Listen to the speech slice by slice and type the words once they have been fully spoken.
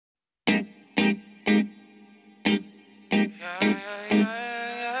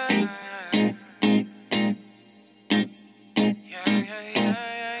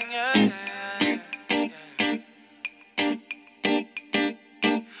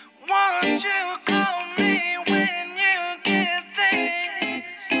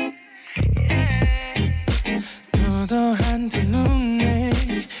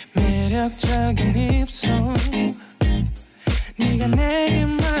매력적인 입술 네가 내게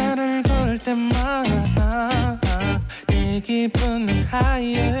말을 걸 때마다 내 기분은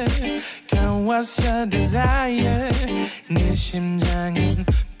higher Girl what's your desire 네 심장은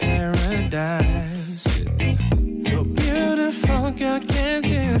paradise You're beautiful girl can't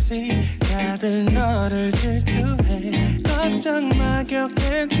you see 다들 너를 질투해 걱정 마 girl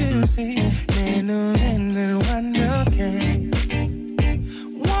can't you see 내 눈엔 늘 완벽해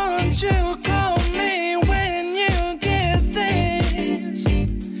Won't you call me when you get this?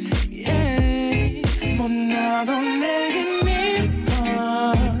 Yeah, 못나도 내겐 이뻐.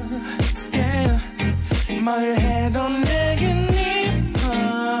 Yeah, 뭘 해도 내겐 이뻐.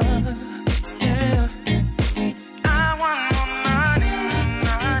 Yeah, I want more money,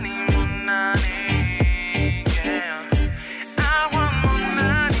 yeah. I want more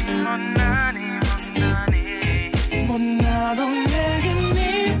money. 못나도 내겐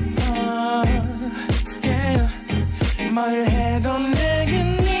뭘 해도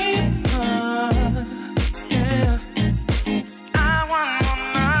내겐 이뻐 Yeah I want more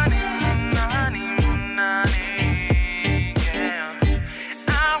money Yeah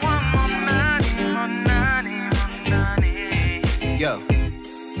I want more money Yo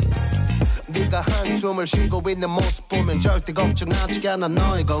네가 한숨을 쉬고 있는 모습 보면 절대 걱정하지 않아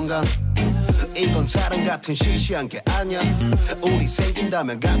너의 건강 이건 사랑 같은 시시한 게 아니야 우리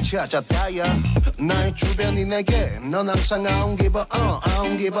생긴다면 같이 하자 다야 나의 주변이 내게 넌 항상 I don't give a I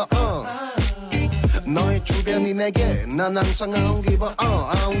don't give a 너의 주변이 내게 난 항상 I don't give a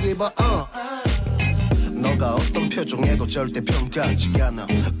I don't give a 너가 어떤 표정에도 절대 평가하지 않아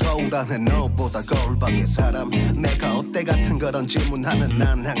거울 안에 너보다 거울 밖의 사람 내가 어때 같은 그런 질문하면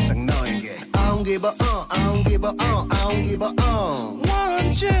난 항상 너에게 I don't give a I don't give a I don't give a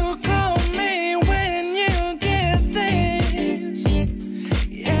Won't you call me when you get this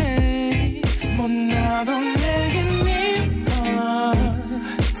Yeah 못나도 내겐 이뻐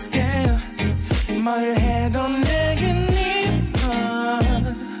Yeah 뭘 해도 내겐 이뻐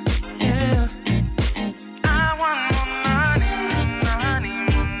Yeah I want more money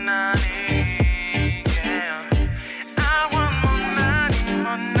Yeah I want more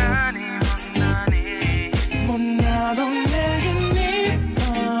money 못나도 내겐 이뻐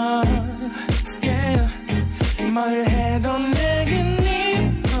Yeah 뭘 해도 내겐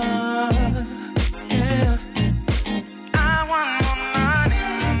이뻐 Yeah I want more money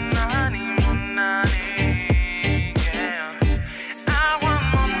Yeah I want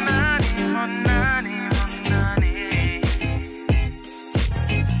more money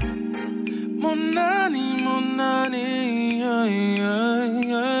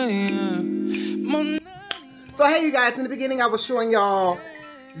So hey you guys, in the beginning I was showing y'all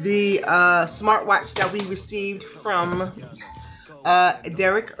the smartwatch that we received from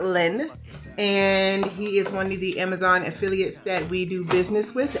Derek Lynn, and he is one of the Amazon affiliates that we do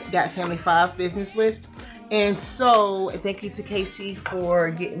business with, DAT Family 5 business with. And so thank you to Casey for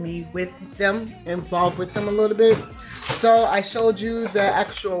getting me with them, involved with them a little bit. So I showed you the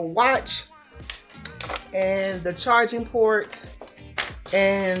actual watch and the charging port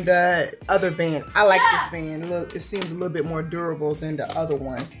and the other band. I like this band. Look, it seems a little bit more durable than the other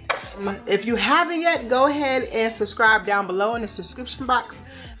one. If you haven't yet, go ahead and subscribe down below in the subscription box,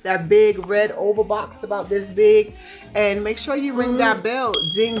 that big red oval box about this big, and make sure you ring that bell,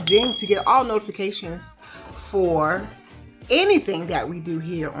 ding ding, to get all notifications for anything that we do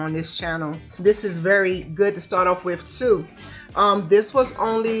here on this channel. This is very good to start off with too. This was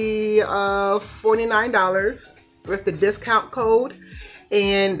only $49 with the discount code,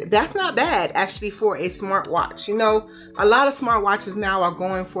 and that's not bad actually for a smartwatch. You know, a lot of smartwatches now are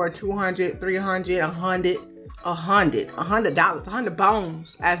going for $200, $300, $100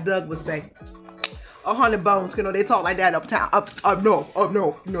 bones, as Doug would say. 100 bones. You know, they talk like that uptown, up north.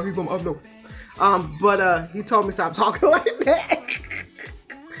 You know, he's from up north. But he told me stop talking like that.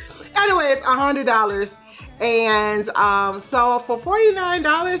 Anyways, $100. And so for $49,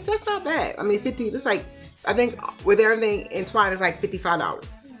 that's not bad. I mean, 50. It's like, I think with everything entwined, it's like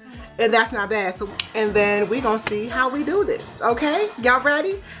 $55, and that's not bad. So, and then we're gonna see how we do this. Okay, y'all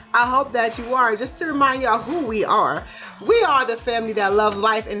ready? I hope that you are. Just to remind y'all who we are the family that loves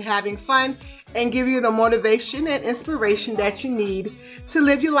life and having fun, and give you the motivation and inspiration that you need to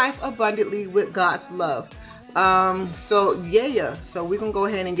live your life abundantly with God's love. So yeah, so we're gonna go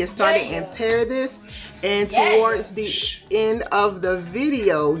ahead and get started and pair this. And towards the end of the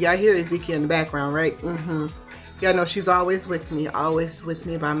video, y'all hear Ezekia in the background, right? Y'all know she's always with me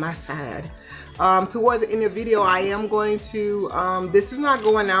by my side. Towards the end of the video, I am going to this is not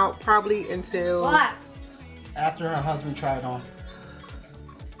going out probably until after her husband tried on.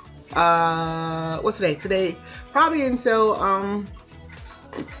 What's today probably until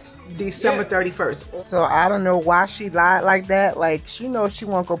December 31st. So I don't know why she lied like that. Like, she knows she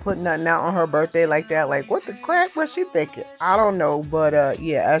won't go put nothing out on her birthday like that. Like, what the crap was she thinking? I don't know. But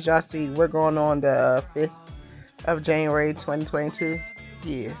yeah, as y'all see, we're going on the 5th of January 2022.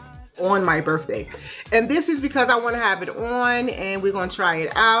 Yeah, on my birthday. And this is because I want to have it on, and we're going to try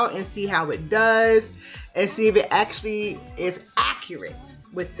it out and see how it does and see if it actually is accurate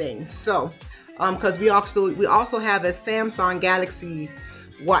with things. So because we also have a Samsung Galaxy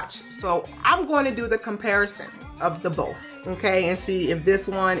watch, so I'm going to do the comparison of the both, okay, and see if this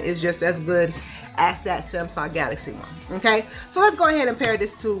one is just as good as that Samsung Galaxy one. Okay, so let's go ahead and pair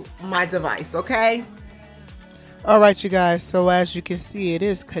this to my device. Okay, all right, you guys, so as you can see, it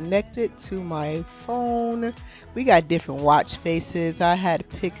is connected to my phone. We got different watch faces. I had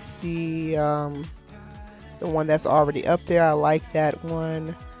picked the one that's already up there. I like that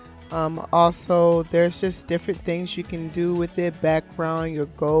one. Also, there's just different things you can do with it. Background, your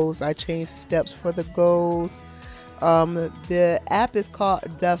goals. I changed steps for the goals. The app is called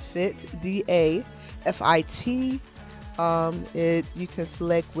DAFIT, D-A-F-I-T. You can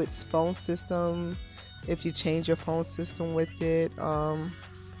select which phone system if you change your phone system with it.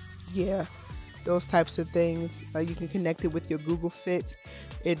 Yeah, those types of things. You can connect it with your Google Fit.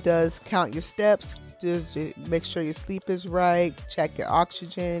 It does count your steps, does make sure your sleep is right, check your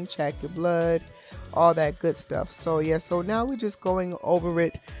oxygen, check your blood, all that good stuff. So yeah, so now we're just going over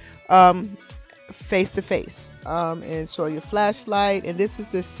it face to face, and show your flashlight. And this is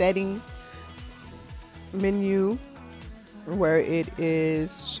the setting menu where it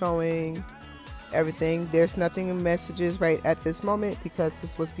is showing everything. There's nothing in messages right at this moment because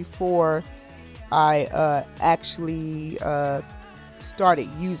this was before I actually started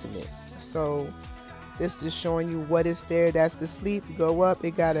using it. So this is showing you what is there. That's the sleep. Go up,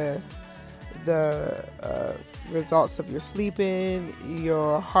 it got the results of your sleeping,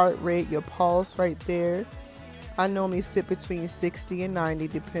 your heart rate, your pulse right there. I normally sit between 60 and 90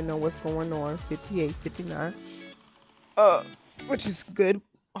 depending on what's going on. 58, 59, which is good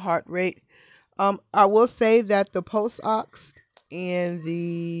heart rate. I will say that the pulse ox and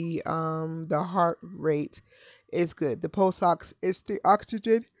the heart rate is good. The pulse ox is the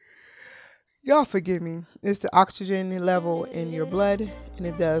oxygen. Y'all forgive me. It's the oxygen level in your blood, and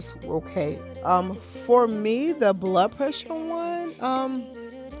it does okay. For me, the blood pressure one,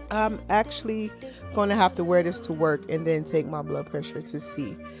 I'm actually going to have to wear this to work and then take my blood pressure to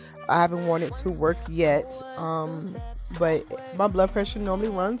see. I haven't worn it to work yet, but my blood pressure normally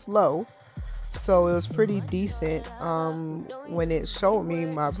runs low. So it was pretty decent when it showed me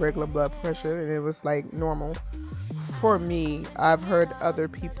my regular blood pressure, and it was like normal. For me, I've heard other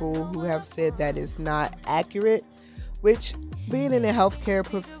people who have said that it's not accurate, which being in the healthcare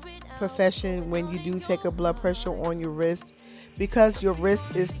profession, when you do take a blood pressure on your wrist, because your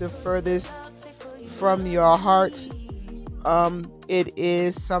wrist is the furthest from your heart, it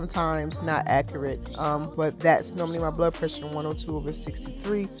is sometimes not accurate. But that's normally my blood pressure,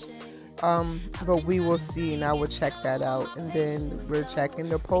 102/63. But we will see, and I will check that out. And then we're checking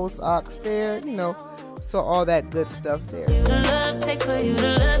the pulse ox there, you know, so all that good stuff there.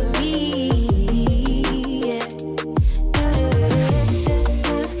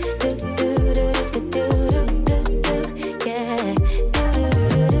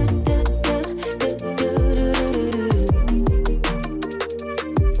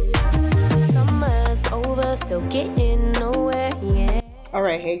 Summer's over, still getting nowhere, yeah. All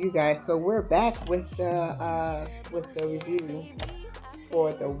right, hey you guys, so we're back with the review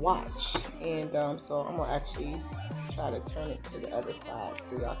for the watch, and so I'm gonna actually try to turn it to the other side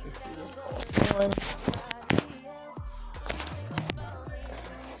so y'all can see what's going on.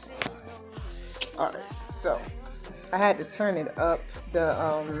 All right, so I had to turn it up.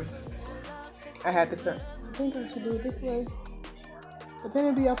 I think I should do it this way, but then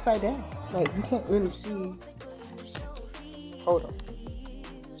it'd be upside down. Like, you can't really see. Hold on.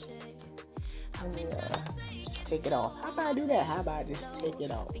 Let me just take it off. How about I do that? How about I just take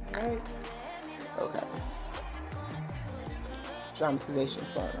it off? Right? Okay. Dramatization's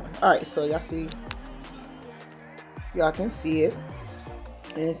going on. Alright, so y'all see. Y'all can see it.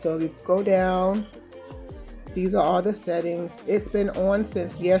 And so we go down. These are all the settings. It's been on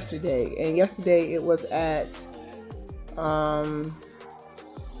since yesterday, and yesterday it was at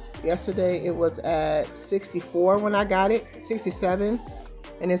 64 when I got it, 67,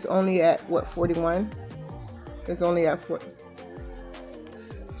 and it's only at what, 41? It's only at 40.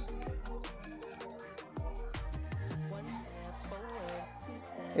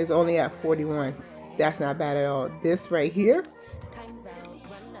 It's only at 41. That's not bad at all. This right here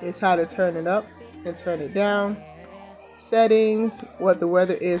is how to turn it up and turn it down. Settings, what the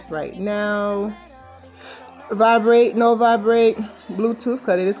weather is right now. Vibrate, no vibrate. Bluetooth,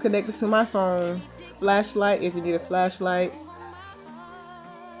 because it is connected to my phone. Flashlight, if you need a flashlight.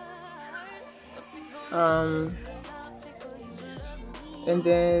 And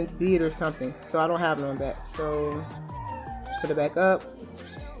then theater something. So I don't have none of that. So put it back up.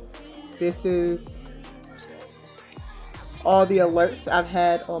 This is all the alerts I've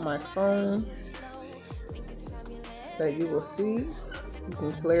had on my phone that you will see. You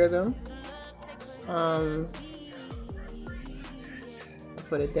can clear them.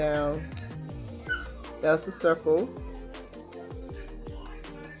 Put it down. That's the circles.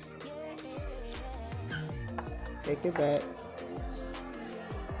 Take it back.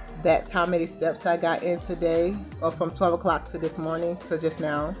 That's how many steps I got in today, or from 12 o'clock to this morning to just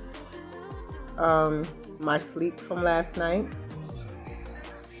now. My sleep from last night,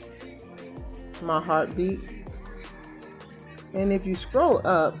 my heartbeat, and if you scroll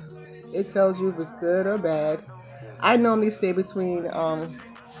up, it tells you if it's good or bad. I normally stay between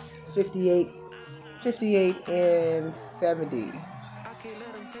 58 and 70,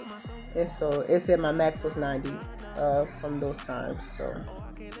 and so it said my max was 90 from those times. So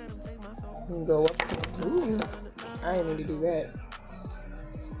you can go up. Ooh, I didn't mean to do that.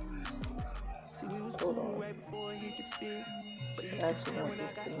 Hold on. It's actually not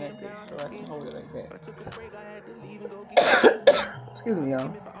disconnected, so I can hold it like that. Excuse me,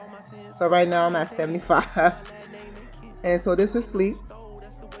 y'all. So right now I'm at 75. And so this is sleep.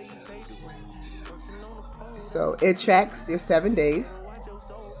 So it tracks your 7 days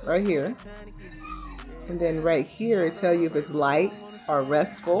right here. And then right here it tells you if it's light or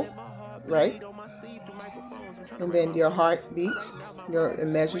restful, right? And then your heartbeat, it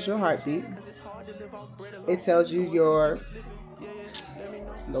measures your heartbeat. It tells you your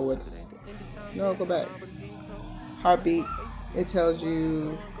go back. Heartbeat. It tells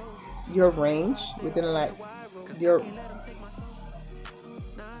you your range within the last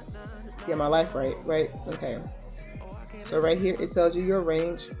my life right? Okay. So right here it tells you your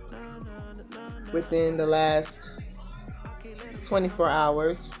range within the last 24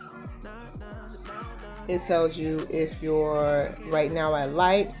 hours. It tells you if you're right now at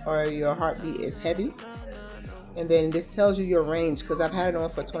light or your heartbeat is heavy. And then this tells you your range, because I've had it on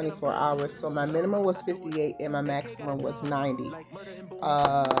for 24 hours. So my minimum was 58 and my maximum was 90.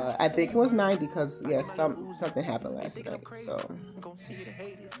 I think it was 90 because, yeah, something happened last night.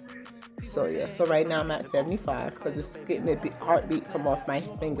 So yeah, so right now I'm at 75 because it's getting a heartbeat from off my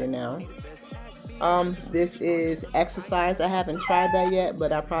finger now. This is exercise. I haven't tried that yet,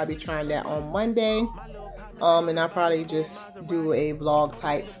 but I'll probably try that on Monday. And I'll probably just do a vlog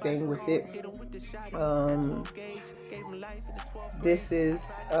type thing with it. This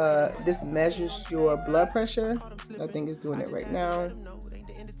measures your blood pressure. I think it's doing it right now.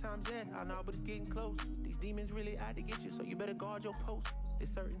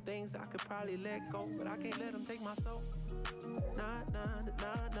 There's certain things I could probably let go, but I can't let them take my soul. No.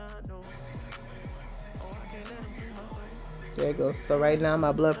 Oh, I can't let them take my soul. There it goes. So right now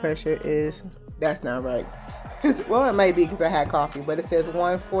my blood pressure is, that's not right. Well, it might be because I had coffee, but it says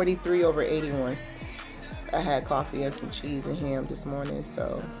 143/81. I had coffee and some cheese and ham this morning.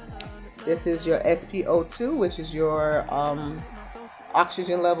 So this is your SpO2, which is your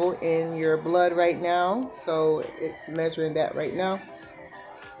oxygen level in your blood right now. So it's measuring that right now.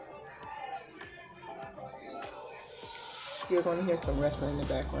 You're going to hear some rustling in the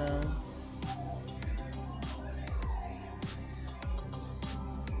background.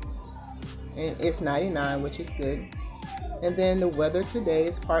 And it's 99, which is good. And then the weather today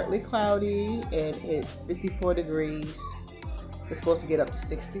is partly cloudy and it's 54 degrees. It's supposed to get up to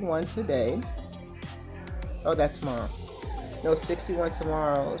 61 today. Oh, that's tomorrow. No, 61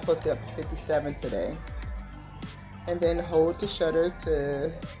 tomorrow. It's supposed to get up to 57 today. And then hold the shutter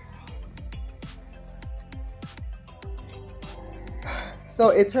to... So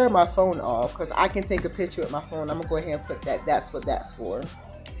it turned my phone off because I can take a picture with my phone. I'm going to go ahead and put that. That's what that's for.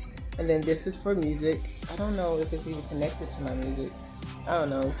 And then this is for music. I don't know if it's even connected to my music. I don't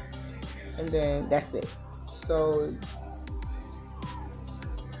know. And then that's it. So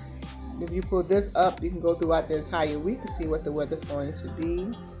if you pull this up, you can go throughout the entire week to see what the weather's going to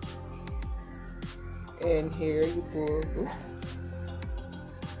be. And here you pull, oops.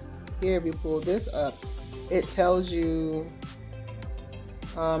 Here, if you pull this up, it tells you,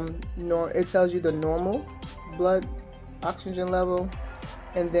 it tells you the normal blood oxygen level,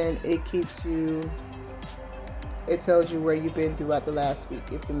 and then it keeps you, it tells you where you've been throughout the last week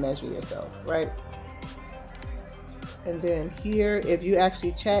if you measure yourself, right? And then here, if you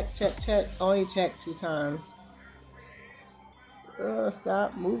actually check, only check 2 times.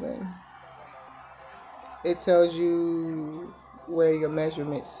 Stop moving. It tells you where your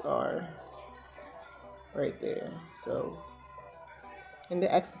measurements are right there. So, and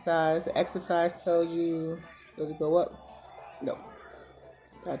the exercise tells you, does it go up? No,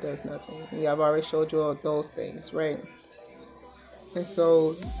 that does nothing. Yeah, I've already showed you all those things, right? And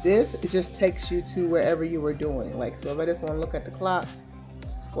so this, it just takes you to wherever you were doing. Like, so if I just want to look at the clock,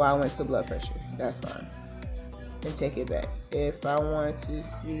 well, I went to blood pressure, that's fine, and take it back. If I want to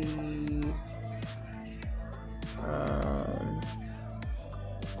see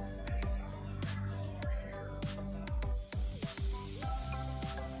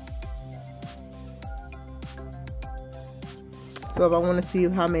so if I want to see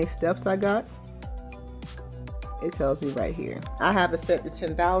how many steps I got, it tells me right here. I have it set to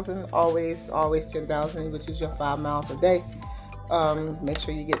 10,000, always 10,000, which is your 5 miles a day. Make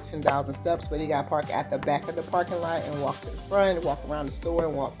sure you get 10,000 steps, but you gotta park at the back of the parking lot and walk to the front, walk around the store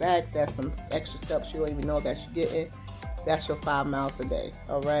and walk back. That's some extra steps you don't even know that you're getting. That's your 5 miles a day.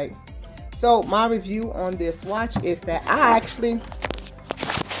 All right. So my review on this watch is that I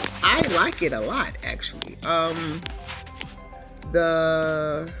like it a lot, actually.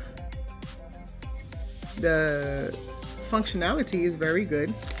 The functionality is very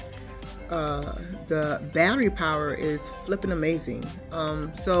good. The battery power is flipping amazing.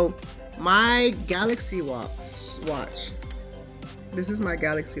 So my Galaxy watch, this is my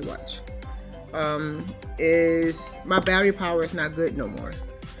Galaxy watch, is my battery power is not good no more.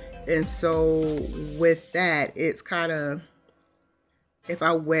 And so with that, it's kind of, if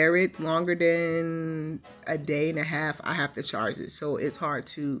I wear it longer than a day and a half, I have to charge it. So it's hard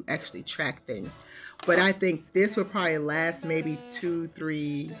to actually track things. But I think this would probably last maybe 2,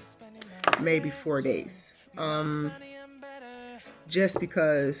 3, maybe 4 days. Just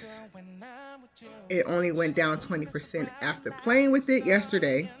because it only went down 20% after playing with it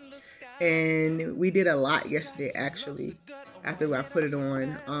yesterday. And we did a lot yesterday, actually, after I put it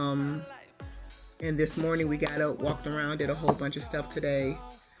on. And this morning we got up, walked around, did a whole bunch of stuff today.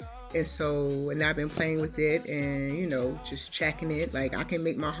 And so, and I've been playing with it and, you know, just checking it. Like, I can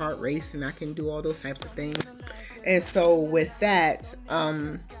make my heart race and I can do all those types of things. And so with that,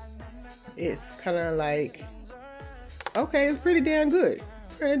 it's kind of like, okay, it's pretty damn good.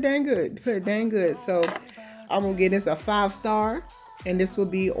 Pretty dang good. So I'm going to give this a 5-star. And this will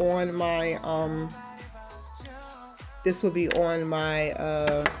be on my,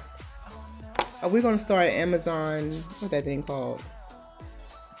 we're going to start at Amazon, what's that thing called?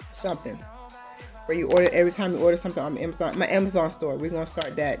 Something. Where you order, every time you order something on Amazon, my Amazon store, we're going to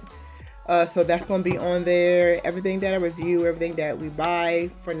start that. So that's going to be on there. Everything that I review, everything that we buy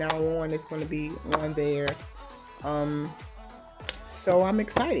from now on is going to be on there. So I'm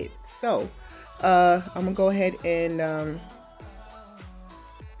excited. So I'm going to go ahead and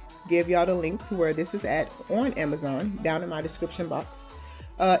give y'all the link to where this is at on Amazon down in my description box.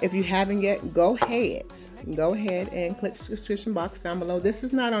 If you haven't yet, go ahead and click the description box down below. This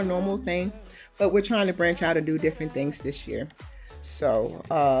is not our normal thing, but we're trying to branch out and do different things this year. So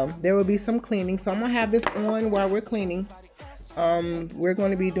there will be some cleaning. So I'm gonna have this on while we're cleaning. We're going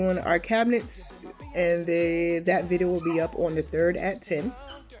to be doing our cabinets, and that video will be up on the 3rd at 10.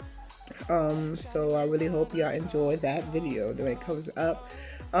 So I really hope y'all enjoy that video when it comes up.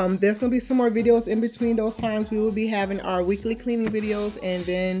 There's going to be some more videos in between those times. We will be having our weekly cleaning videos, and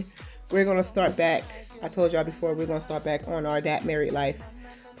then we're going to start back. I told y'all before, we're going to start back on our DAT Married Life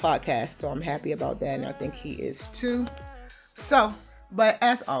podcast. So I'm happy about that, and I think he is too. So, but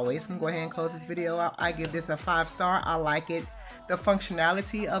as always, I'm going to go ahead and close this video out. I give this a 5-star. I like it. The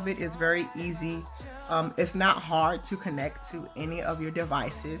functionality of it is very easy. It's not hard to connect to any of your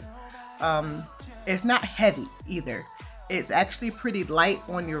devices. It's not heavy either. It's actually pretty light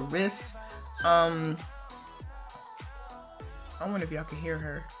on your wrist. I wonder if y'all can hear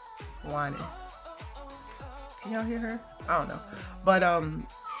her whining. Can y'all hear her? I don't know. But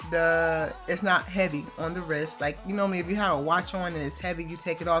it's not heavy on the wrist. Like, you know me, if you have a watch on and it's heavy, you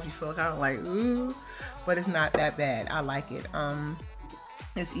take it off, you feel kind of like, ooh. But it's not that bad. I like it.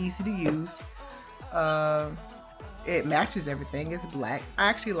 It's easy to use. it matches everything. It's black. I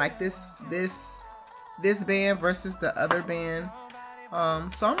actually like this band versus the other band.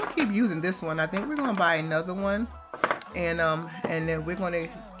 So I'm gonna keep using this one. I think we're gonna buy another one, and then we're gonna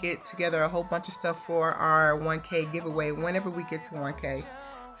get together a whole bunch of stuff for our 1K giveaway whenever we get to 1K.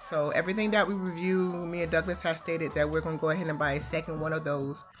 So everything that we review, me and Douglas has stated that we're gonna go ahead and buy a second one of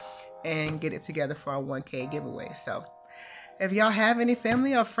those and get it together for our 1K giveaway. So if y'all have any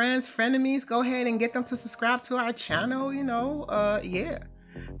family or friends, frenemies, go ahead and get them to subscribe to our channel, you know, yeah.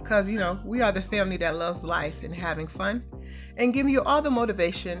 Because, you know, we are the family that loves life and having fun and giving you all the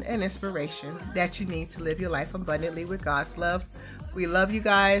motivation and inspiration that you need to live your life abundantly with God's love. We love you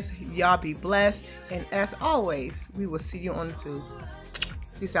guys. Y'all be blessed. And as always, we will see you on the tube.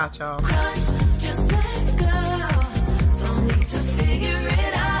 Peace out, y'all. Just let go. Don't need to figure